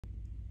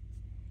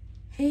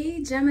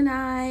Hey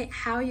Gemini,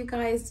 how you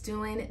guys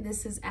doing?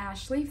 This is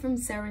Ashley from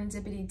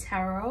Serendipity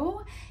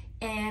Tarot,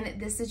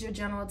 and this is your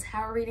general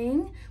tarot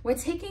reading. We're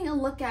taking a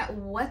look at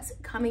what's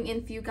coming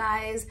in for you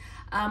guys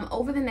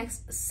over the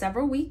next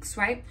several weeks,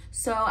 right?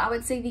 So I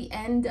would say the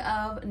end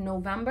of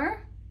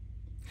November.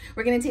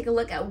 We're going to take a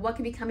look at what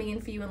could be coming in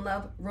for you in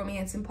love,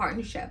 romance, and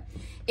partnership.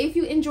 If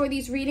you enjoy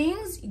these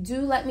readings, do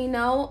let me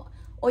know.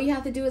 All you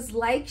have to do is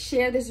like,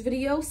 share this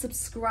video,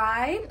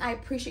 subscribe. I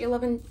appreciate your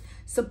love and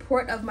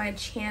support of my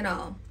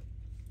channel.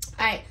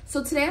 All right,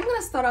 so today I'm going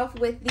to start off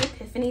with the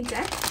Epiphany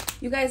deck.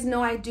 You guys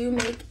know I do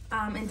make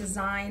and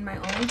design my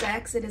own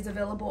decks. It is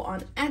available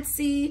on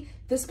Etsy.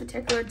 This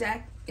particular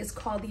deck is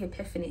called the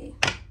Epiphany.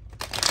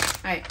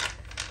 All right,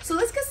 so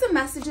let's get some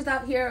messages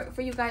out here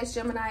for you guys,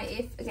 Gemini.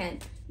 If, again,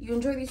 you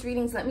enjoy these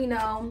readings, let me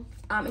know.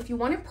 If you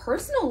want a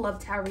personal love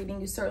tarot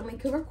reading, you certainly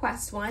could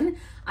request one.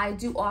 I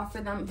do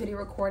offer them video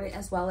recorded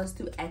as well as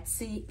through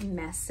Etsy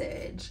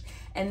message.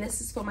 And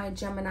this is for my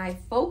Gemini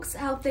folks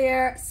out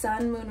there,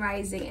 Sun, Moon,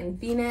 Rising, and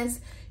Venus.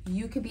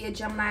 You could be a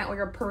Gemini, or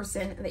your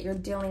person that you're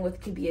dealing with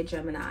could be a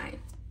Gemini.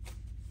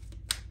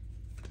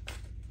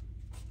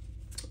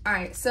 All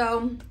right,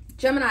 so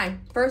Gemini,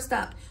 first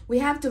up, we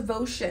have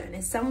devotion.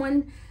 Is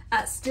someone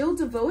still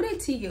devoted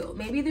to you?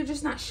 Maybe they're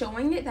just not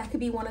showing it. That could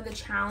be one of the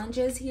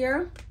challenges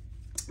here.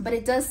 But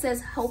it does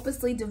says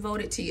hopelessly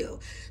devoted to you.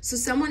 So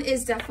someone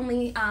is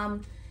definitely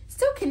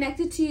still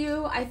connected to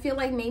you. I feel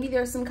like maybe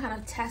there's some kind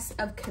of test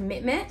of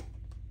commitment.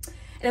 And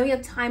then we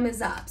have time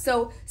is up.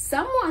 So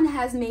someone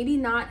has maybe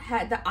not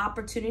had the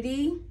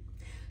opportunity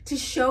to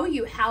show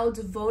you how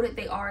devoted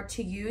they are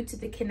to you, to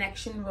the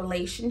connection,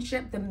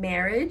 relationship, the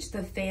marriage,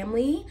 the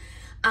family.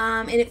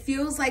 And it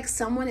feels like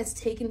someone is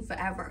taking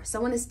forever.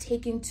 Someone is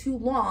taking too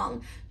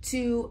long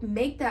to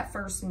make that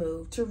first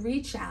move, to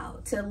reach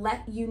out, to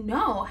let you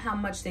know how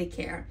much they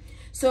care.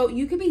 So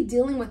you could be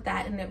dealing with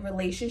that in a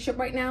relationship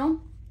right now.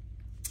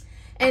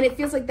 And it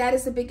feels like that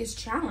is the biggest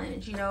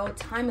challenge. You know,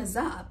 time is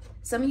up.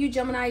 Some of you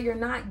Gemini, you're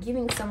not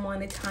giving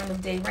someone a time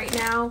of day right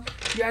now.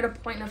 You're at a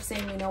point of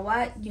saying, you know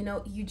what, you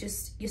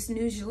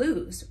snooze, you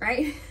lose,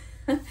 right?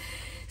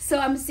 So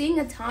I'm seeing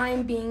a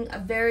time being a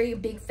very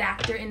big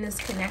factor in this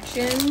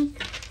connection.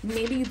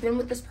 Maybe you've been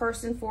with this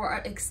person for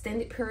an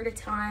extended period of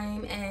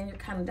time and you're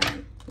kind of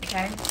done,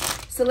 okay?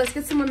 So let's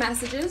get some more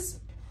messages.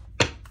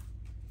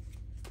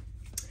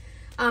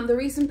 The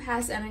recent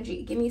past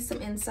energy. Give me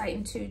some insight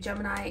into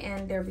Gemini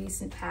and their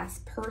recent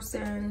past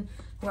person,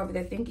 whoever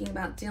they're thinking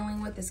about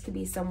dealing with. This could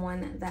be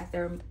someone that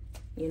they're,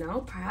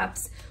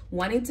 perhaps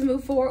wanting to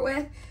move forward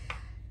with.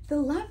 The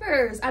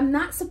Lovers. I'm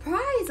not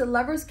surprised. The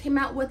Lovers came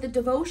out with the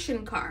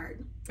devotion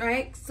card,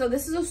 right? So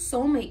this is a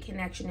soulmate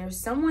connection. There's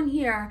someone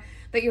here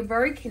that you're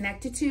very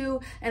connected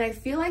to. And I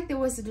feel like there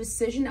was a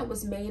decision that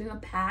was made in the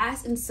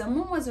past and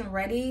someone wasn't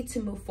ready to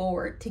move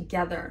forward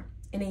together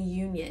in a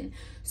union.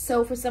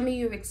 So for some of you,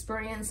 you've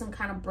experienced some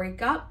kind of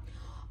breakup,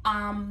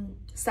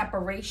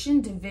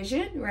 separation,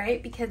 division,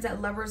 right? Because that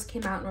Lovers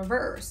came out in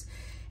reverse.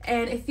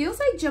 And it feels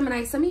like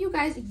Gemini, some of you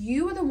guys,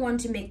 you were the one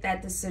to make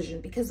that decision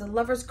because the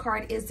Lovers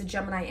card is the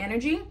Gemini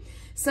energy.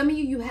 Some of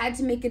you, you had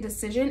to make a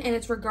decision and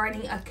it's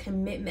regarding a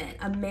commitment,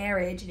 a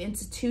marriage, an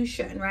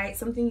institution, right?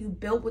 Something you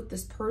built with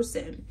this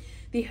person.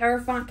 The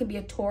Hierophant could be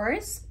a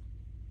Taurus.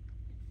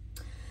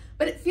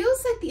 But it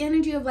feels like the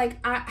energy of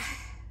like,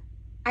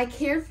 I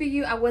cared for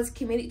you, I was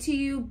committed to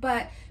you,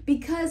 but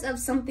because of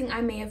something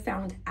I may have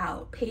found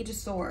out. Page of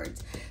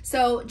Swords.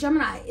 So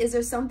Gemini, is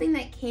there something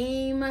that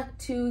came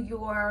to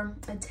your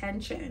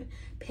attention?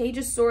 Page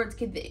of Swords,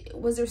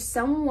 was there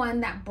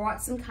someone that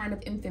brought some kind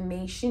of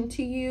information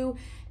to you?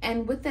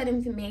 And with that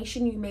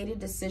information, you made a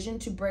decision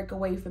to break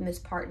away from this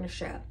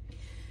partnership.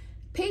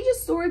 Page of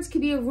Swords could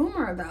be a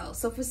rumor though.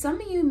 So for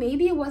some of you,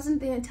 maybe it wasn't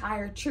the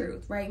entire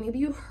truth, right? Maybe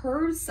you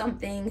heard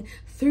something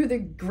through the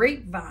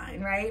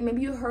grapevine, right?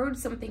 Maybe you heard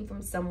something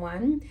from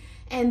someone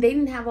and they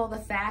didn't have all the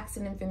facts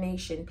and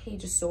information.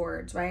 Page of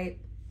Swords, right?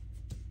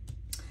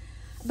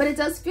 But it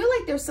does feel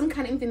like there's some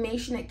kind of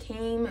information that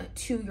came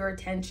to your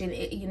attention.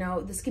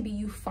 This could be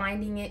you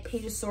finding it.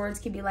 Page of Swords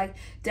could be like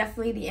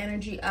definitely the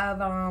energy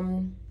of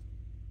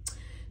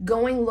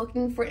going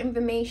looking for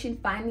information,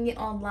 finding it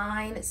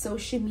online,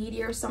 social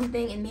media or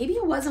something, and maybe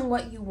it wasn't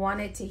what you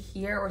wanted to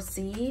hear or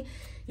see.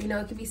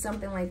 It could be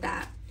something like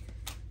that.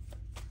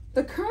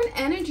 The current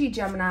energy,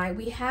 Gemini,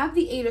 we have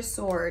the Eight of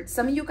Swords.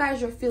 Some of you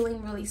guys are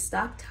feeling really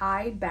stuck,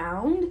 tied,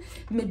 bound.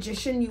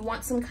 Magician, you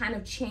want some kind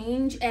of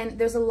change, and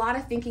there's a lot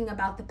of thinking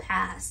about the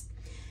past.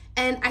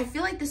 And I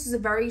feel like this is a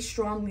very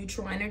strong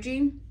mutual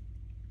energy,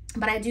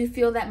 but I do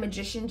feel that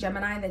Magician,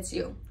 Gemini, that's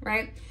you,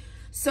 right?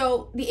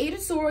 So the Eight of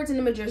Swords and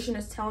the Magician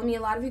is telling me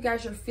a lot of you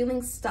guys are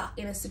feeling stuck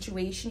in a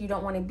situation you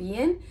don't want to be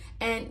in.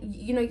 And,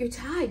 you're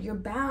tied, you're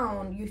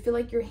bound. You feel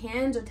like your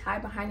hands are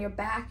tied behind your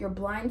back. You're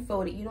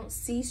blindfolded. You don't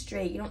see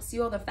straight. You don't see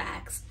all the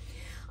facts.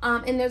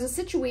 And there's a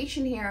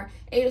situation here,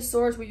 Eight of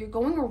Swords, where you're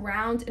going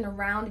around and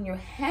around in your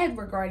head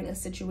regarding a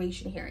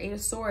situation here. Eight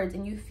of Swords,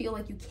 and you feel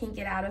like you can't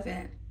get out of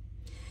it.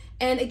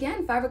 And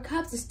again, Five of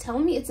Cups is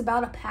telling me it's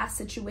about a past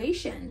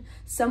situation.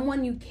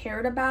 Someone you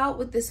cared about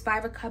with this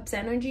Five of Cups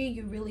energy,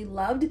 you really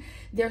loved.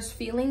 There's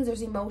feelings,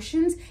 there's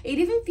emotions. It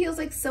even feels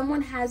like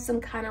someone has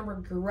some kind of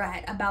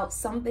regret about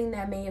something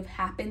that may have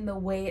happened the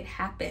way it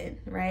happened,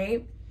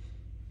 right?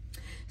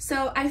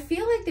 So I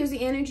feel like there's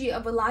the energy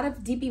of a lot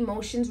of deep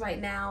emotions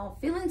right now,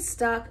 feeling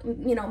stuck,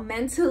 you know,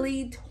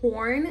 mentally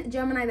torn.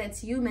 Gemini,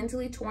 that's you,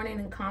 mentally torn and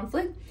in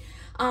conflict.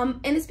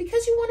 And it's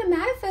because you want to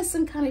manifest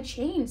some kind of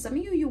change. Some of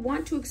you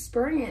want to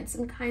experience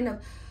some kind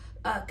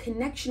of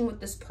connection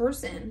with this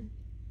person.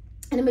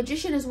 And a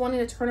Magician is wanting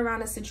to turn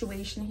around a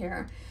situation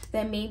here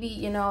that maybe,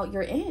 you know,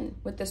 you're in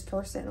with this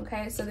person,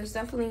 okay? So there's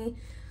definitely,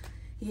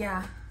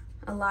 yeah,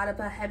 a lot of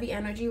heavy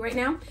energy right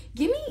now.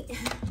 Give me,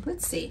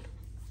 let's see,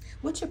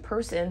 what's your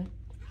person?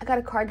 I got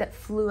a card that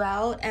flew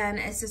out and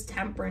it says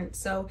Temperance.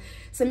 So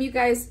some of you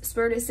guys,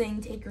 Spirit is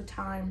saying take your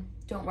time.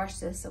 Don't rush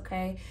this,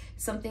 okay?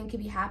 Something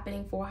could be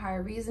happening for a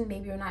higher reason.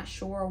 Maybe you're not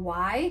sure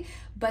why,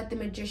 but the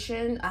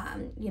Magician,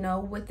 you know,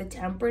 with the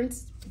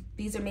Temperance,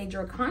 these are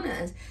major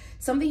arcanas.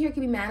 Something here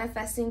could be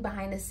manifesting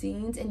behind the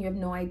scenes and you have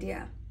no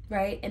idea,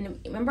 right?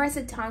 And remember I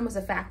said time was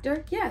a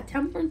factor? Yeah,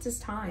 Temperance is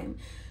time.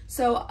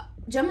 So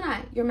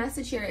Gemini, your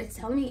message here is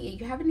telling me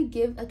you're having to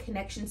give a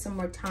connection some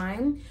more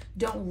time.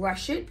 Don't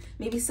rush it.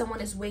 Maybe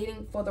someone is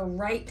waiting for the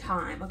right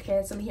time, okay?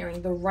 That's what I'm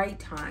hearing, the right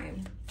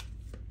time.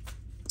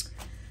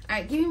 All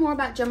right, give me more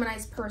about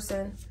Gemini's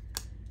person.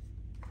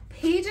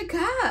 Page of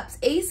Cups,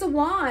 Ace of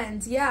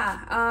Wands,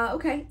 yeah,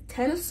 okay,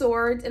 Ten of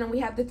Swords, and then we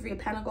have the Three of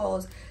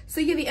Pentacles.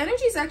 So yeah, the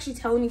energy is actually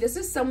telling me this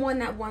is someone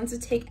that wants to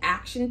take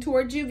action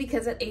towards you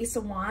because at Ace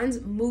of Wands,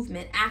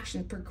 movement,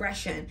 action,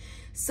 progression.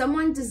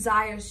 Someone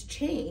desires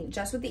change.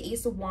 That's what the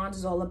Ace of Wands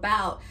is all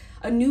about.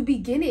 A new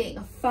beginning,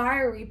 a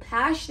fiery,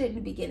 passionate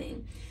new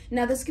beginning.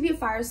 Now, this could be a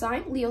fire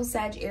sign, Leo,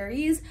 Sag,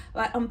 Aries,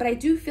 but I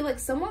do feel like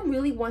someone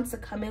really wants to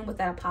come in with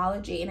that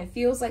apology, and it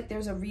feels like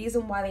there's a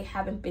reason why they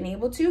haven't been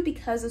able to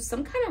because of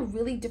some kind of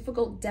really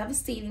difficult,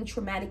 devastating,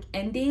 traumatic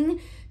ending,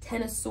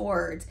 Ten of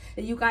Swords,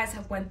 that you guys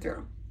have went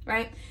through,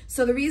 right?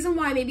 So the reason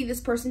why maybe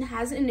this person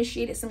hasn't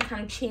initiated some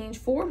kind of change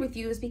forward with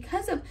you is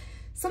because of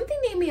something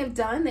they may have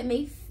done that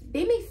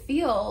they may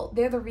feel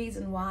they're the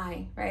reason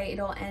why, right? It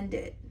all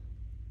ended.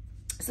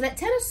 So that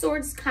Ten of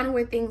Swords is kind of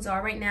where things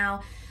are right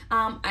now.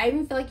 I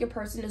even feel like your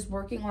person is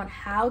working on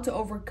how to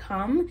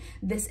overcome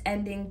this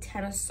ending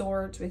Ten of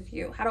Swords with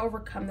you, how to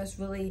overcome this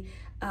really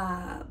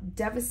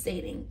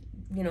devastating,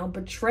 you know,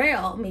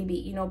 betrayal, maybe,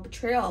 you know,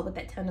 betrayal with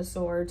that Ten of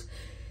Swords.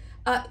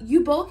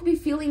 You both could be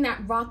feeling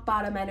that rock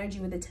bottom energy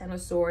with the Ten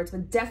of Swords,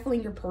 but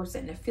definitely your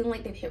person. They're feeling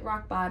like they've hit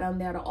rock bottom.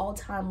 They're at an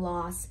all-time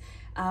loss,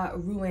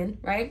 ruin,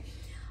 right?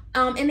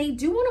 And they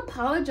do want to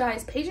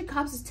apologize. Page of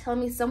Cups is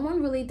telling me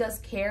someone really does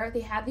care. They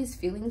have these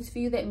feelings for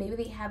you that maybe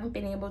they haven't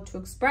been able to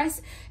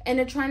express, and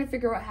they're trying to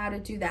figure out how to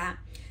do that.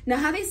 Now,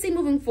 how they see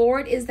moving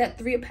forward is that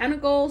Three of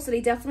Pentacles. So they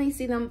definitely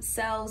see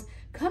themselves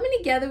coming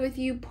together with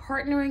you,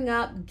 partnering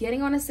up,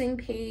 getting on the same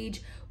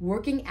page,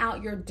 working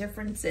out your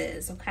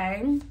differences,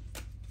 okay?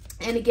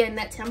 And again,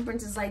 that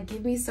Temperance is like,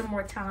 give me some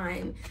more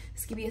time.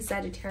 This could be a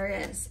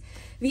Sagittarius.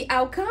 The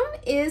outcome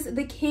is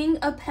the King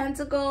of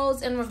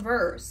Pentacles in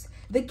reverse.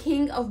 The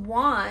King of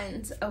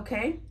Wands,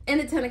 okay? And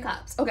the Ten of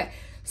Cups. Okay,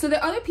 so there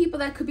are other people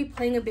that could be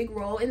playing a big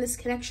role in this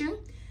connection,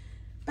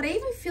 but I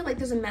even feel like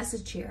there's a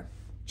message here.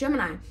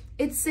 Gemini,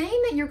 it's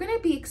saying that you're going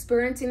to be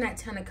experiencing that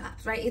Ten of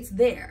Cups, right? It's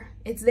there.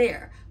 It's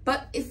there.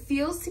 But it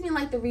feels to me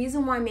like the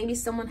reason why maybe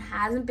someone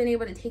hasn't been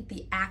able to take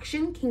the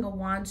action, King of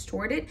Wands,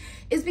 toward it,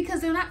 is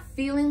because they're not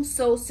feeling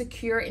so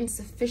secure and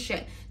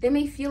sufficient. They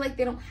may feel like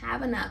they don't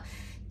have enough.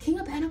 King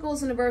of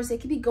Pentacles in reverse, they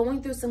could be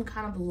going through some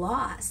kind of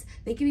loss.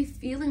 They could be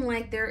feeling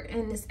like they're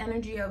in this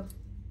energy of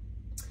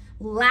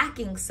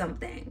lacking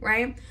something,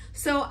 right?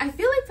 So I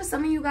feel like for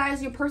some of you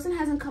guys, your person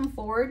hasn't come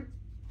forward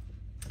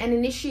and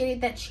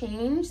initiated that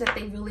change that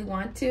they really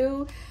want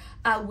to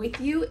with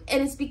you.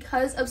 And it's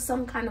because of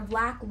some kind of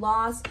lack,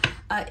 loss,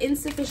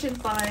 insufficient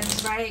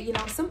funds, right? You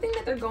know, something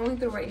that they're going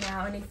through right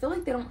now and they feel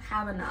like they don't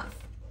have enough.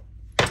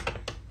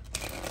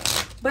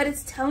 But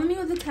it's telling me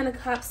with the Ten of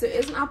Cups, there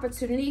is an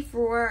opportunity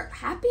for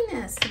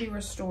happiness to be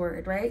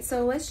restored, right?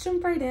 So let's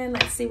jump right in.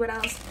 Let's see what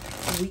else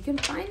we can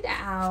find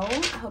out.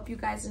 I hope you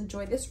guys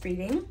enjoyed this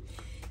reading.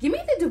 Give me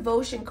the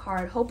Devotion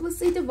card.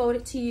 Hopelessly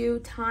devoted to you.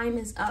 Time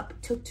is up.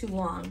 Took too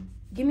long.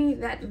 Give me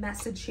that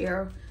message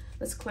here.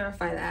 Let's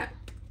clarify that.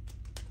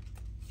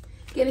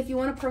 Again, if you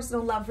want a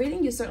personal love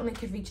reading, you certainly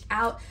could reach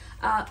out.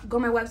 Go to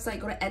my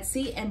website, go to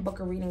Etsy, and book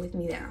a reading with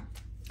me there.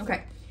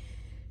 Okay.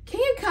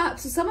 King of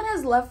Cups, so someone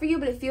has love for you,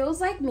 but it feels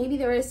like maybe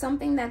there is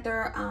something that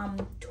they're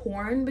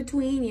torn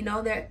between. You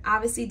know, they're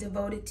obviously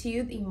devoted to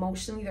you.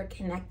 Emotionally, they're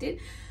connected,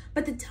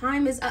 but the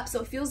time is up. So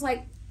it feels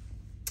like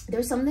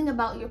there's something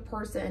about your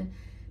person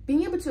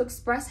being able to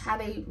express how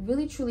they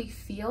really, truly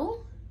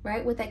feel,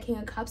 right, with that King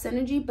of Cups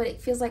energy, but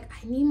it feels like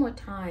I need more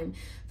time.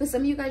 For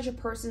some of you guys, your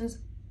person's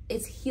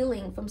is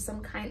healing from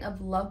some kind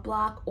of love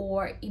block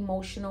or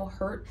emotional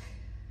hurt,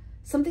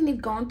 something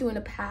they've gone through in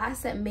the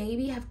past that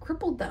maybe have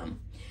crippled them.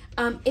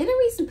 In a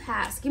recent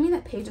past, give me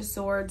that Page of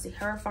Swords, the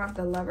Hierophant,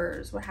 the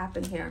Lovers. What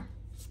happened here?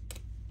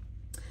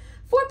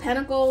 Four of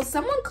Pentacles,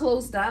 someone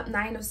closed up,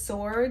 Nine of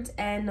Swords,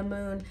 and the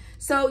Moon.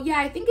 So yeah,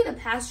 I think in the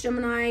past,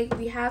 Gemini,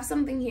 we have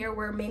something here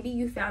where maybe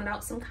you found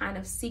out some kind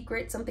of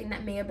secret, something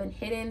that may have been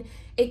hidden.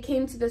 It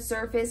came to the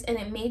surface and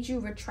it made you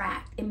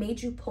retract. It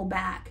made you pull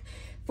back.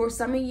 For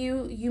some of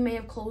you, you may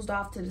have closed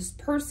off to this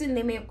person.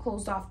 They may have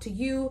closed off to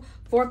you.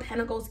 Four of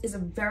Pentacles is a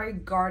very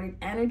guarded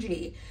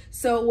energy.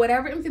 So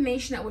whatever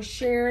information that was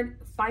shared,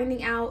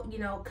 finding out, you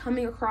know,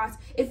 coming across,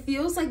 it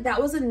feels like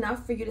that was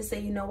enough for you to say,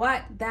 you know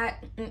what,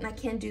 I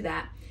can't do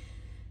that.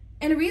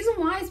 And the reason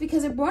why is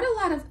because it brought a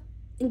lot of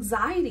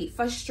anxiety,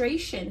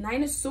 frustration.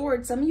 Nine of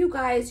Swords, some of you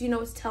guys, you know,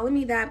 it's telling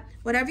me that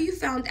whatever you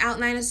found out,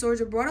 Nine of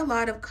Swords, it brought a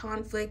lot of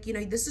conflict. You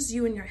know, this is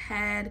you in your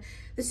head.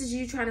 This is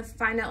you trying to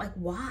find out, like,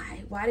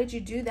 why did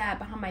you do that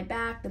behind my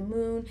back? The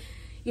Moon,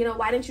 you know,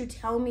 why didn't you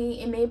tell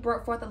me? It may have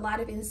brought forth a lot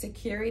of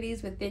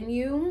insecurities within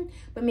you,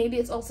 but maybe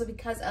it's also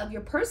because of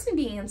your person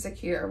being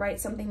insecure, right?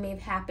 Something may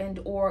have happened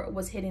or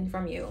was hidden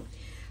from you.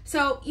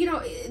 So, you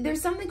know,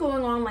 there's something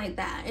going on like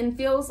that, and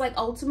feels like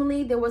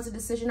ultimately there was a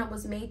decision that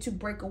was made to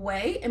break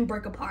away and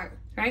break apart,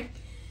 right?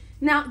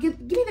 Now, give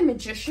me the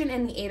Magician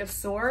and the Eight of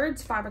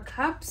Swords, Five of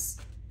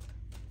Cups,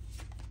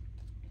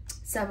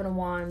 Seven of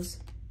Wands,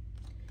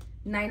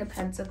 Nine of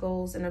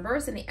Pentacles in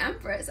reverse, and the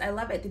Empress. I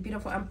love it, the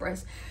beautiful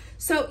Empress.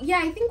 So yeah,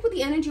 I think what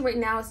the energy right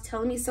now is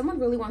telling me, someone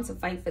really wants to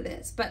fight for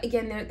this. But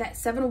again, that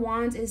Seven of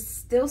Wands is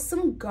still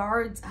some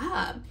guards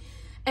up.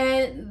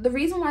 And the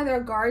reason why there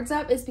are guards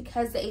up is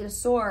because the Eight of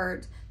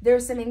Swords,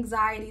 there's some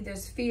anxiety,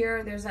 there's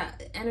fear, there's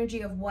that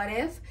energy of what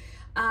if.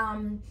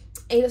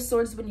 Eight of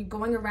Swords, when you're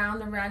going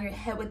around and around your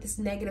head with this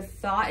negative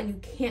thought and you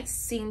can't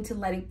seem to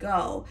let it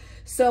go.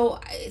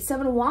 So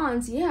Seven of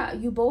Wands, yeah,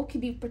 you both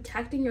could be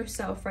protecting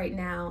yourself right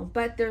now,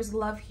 but there's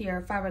love here.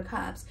 Five of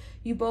Cups,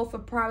 you both are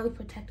probably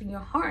protecting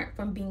your heart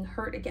from being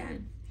hurt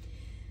again.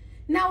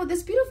 Now with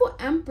this beautiful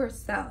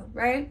Empress though,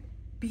 right?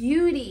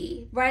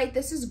 Beauty, right?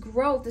 This is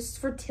growth, this is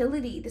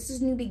fertility, this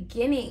is new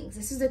beginnings,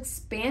 this is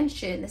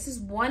expansion, this is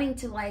wanting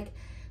to like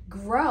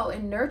grow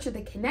and nurture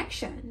the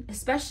connection,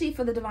 especially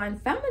for the Divine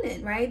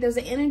Feminine, right? There's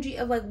an energy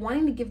of like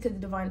wanting to give to the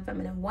Divine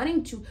Feminine,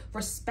 wanting to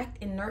respect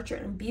and nurture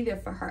and be there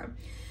for her.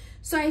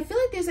 So I feel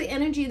like there's an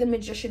energy of the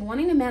Magician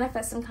wanting to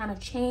manifest some kind of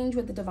change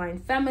with the Divine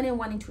Feminine,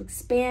 wanting to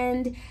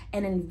expand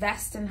and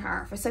invest in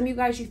her. For some of you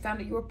guys, you found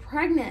that you were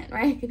pregnant,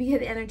 right? Could be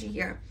the energy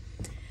here.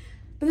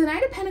 But the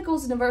Knight of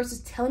Pentacles in the verse is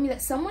telling me that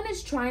someone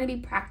is trying to be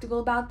practical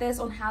about this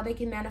on how they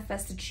can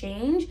manifest a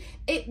change.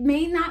 It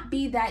may not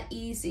be that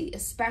easy,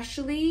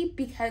 especially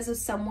because of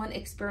someone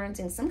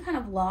experiencing some kind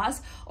of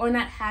loss or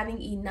not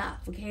having enough,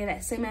 okay?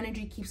 That same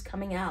energy keeps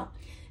coming out.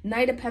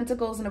 Knight of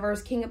Pentacles in the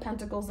verse, King of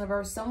Pentacles in the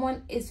verse.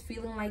 Someone is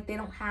feeling like they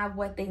don't have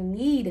what they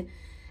need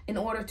in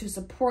order to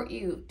support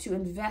you, to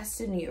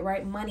invest in you,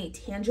 right? Money,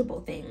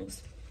 tangible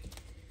things.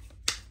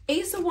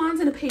 Ace of Wands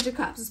and a Page of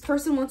Cups. This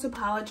person wants to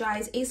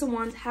apologize. Ace of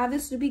Wands, have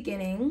this new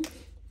beginning.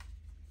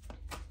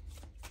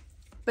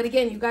 But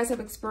again, you guys have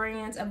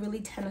experienced a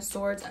really Ten of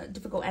Swords, a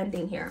difficult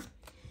ending here.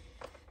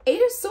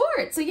 Eight of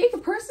Swords. So yeah, the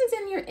person's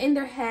in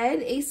their head.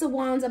 Ace of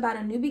Wands about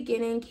a new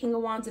beginning. King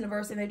of Wands in the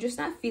verse, and they're just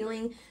not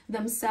feeling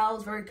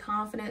themselves very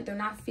confident. They're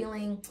not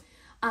feeling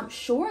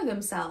sure of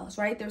themselves,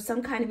 right? There's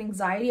some kind of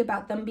anxiety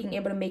about them being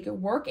able to make it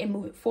work and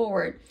move it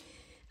forward.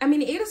 I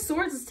mean, the Eight of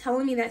Swords is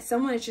telling me that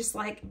someone is just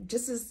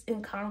as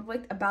in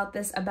conflict about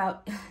this,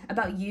 about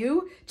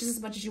you, just as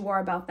much as you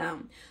are about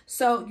them.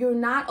 So you're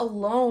not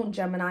alone,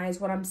 Gemini, is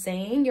what I'm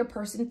saying. Your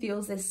person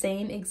feels the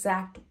same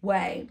exact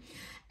way.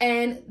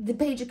 And the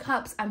Page of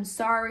Cups, I'm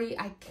sorry,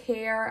 I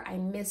care, I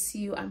miss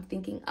you, I'm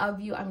thinking of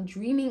you, I'm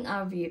dreaming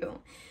of you.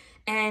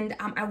 And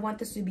I want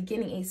this new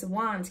beginning. Ace of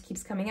Wands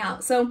keeps coming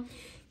out. So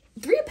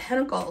Three of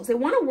Pentacles, they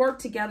want to work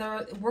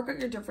together, work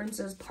out your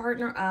differences,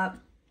 partner up.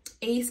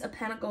 Ace of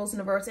Pentacles in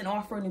the verse and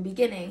offer a new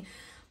beginning.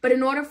 But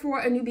in order for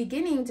a new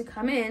beginning to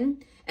come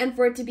in and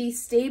for it to be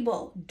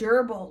stable,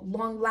 durable,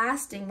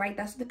 long-lasting, right?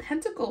 That's what the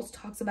Pentacles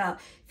talks about.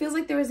 Feels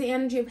like there is the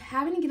energy of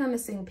having to get on the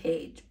same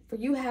page, for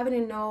you having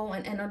to know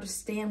and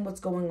understand what's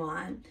going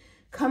on,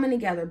 coming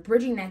together,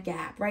 bridging that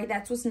gap, right?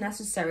 That's what's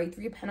necessary.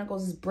 Three of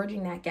Pentacles is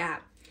bridging that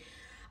gap.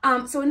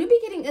 So a new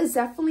beginning is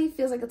definitely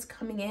feels like it's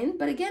coming in.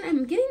 But again,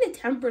 I'm getting the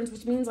Temperance,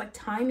 which means like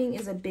timing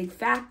is a big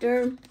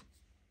factor.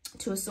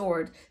 To a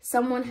Sword,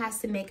 someone has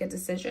to make a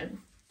decision.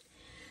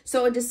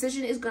 So a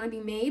decision is going to be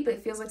made, but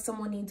it feels like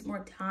someone needs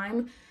more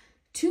time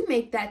to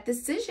make that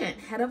decision.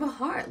 Head of a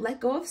heart, let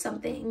go of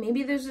something.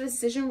 Maybe there's a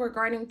decision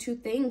regarding two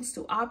things,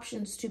 two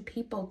options, two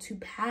people, two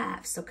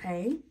paths,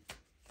 okay?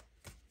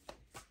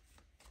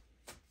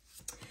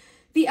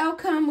 The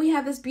outcome, we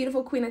have this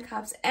beautiful Queen of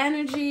Cups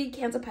energy,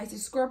 Cancer,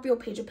 Pisces, Scorpio,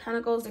 Page of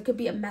Pentacles. There could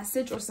be a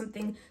message or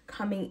something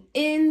coming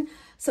in,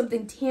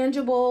 something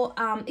tangible.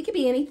 It could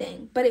be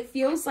anything, but it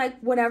feels like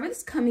whatever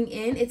is coming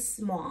in, it's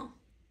small,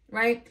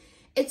 right?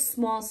 It's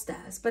small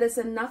steps, but it's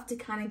enough to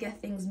kind of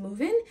get things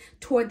moving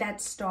toward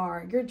that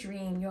star, your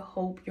dream, your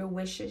hope, your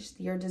wishes,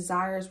 your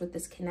desires with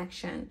this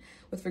connection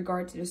with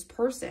regard to this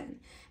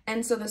person.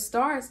 And so the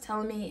star is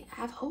telling me,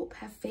 have hope,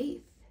 have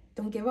faith.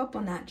 Don't give up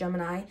on that,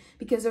 Gemini,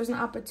 because there's an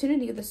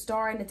opportunity with the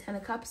star and the 10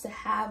 of cups to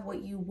have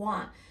what you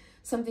want,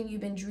 something you've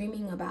been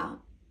dreaming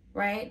about,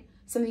 right?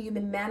 Something you've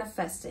been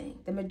manifesting,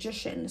 the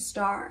magician, the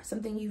star,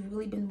 something you've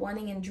really been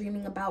wanting and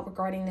dreaming about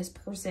regarding this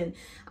person.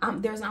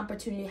 There's an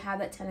opportunity to have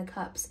that 10 of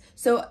cups.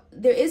 So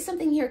there is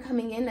something here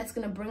coming in that's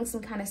going to bring some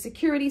kind of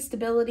security,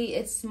 stability.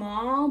 It's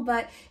small,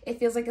 but it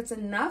feels like it's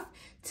enough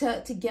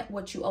to get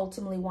what you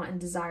ultimately want and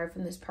desire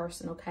from this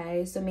person,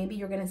 okay? So maybe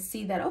you're going to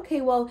see that,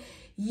 okay, well,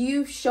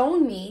 you've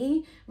shown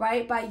me,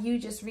 right, by you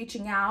just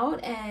reaching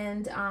out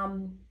and,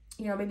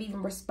 you know, maybe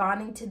even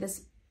responding to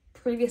this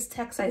previous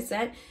text I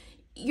sent.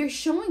 You're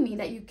showing me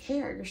that you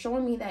care. You're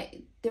showing me that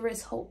there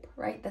is hope,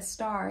 right? The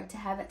star to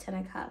have that 10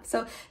 of cups.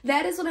 So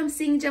that is what I'm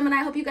seeing, Gemini.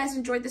 I hope you guys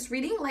enjoyed this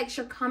reading. Like,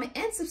 share, comment,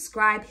 and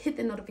subscribe. Hit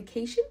the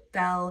notification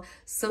bell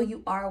so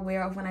you are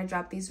aware of when I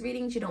drop these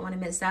readings. You don't want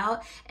to miss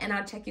out. And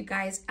I'll check you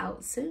guys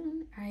out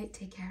soon. All right,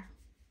 take care.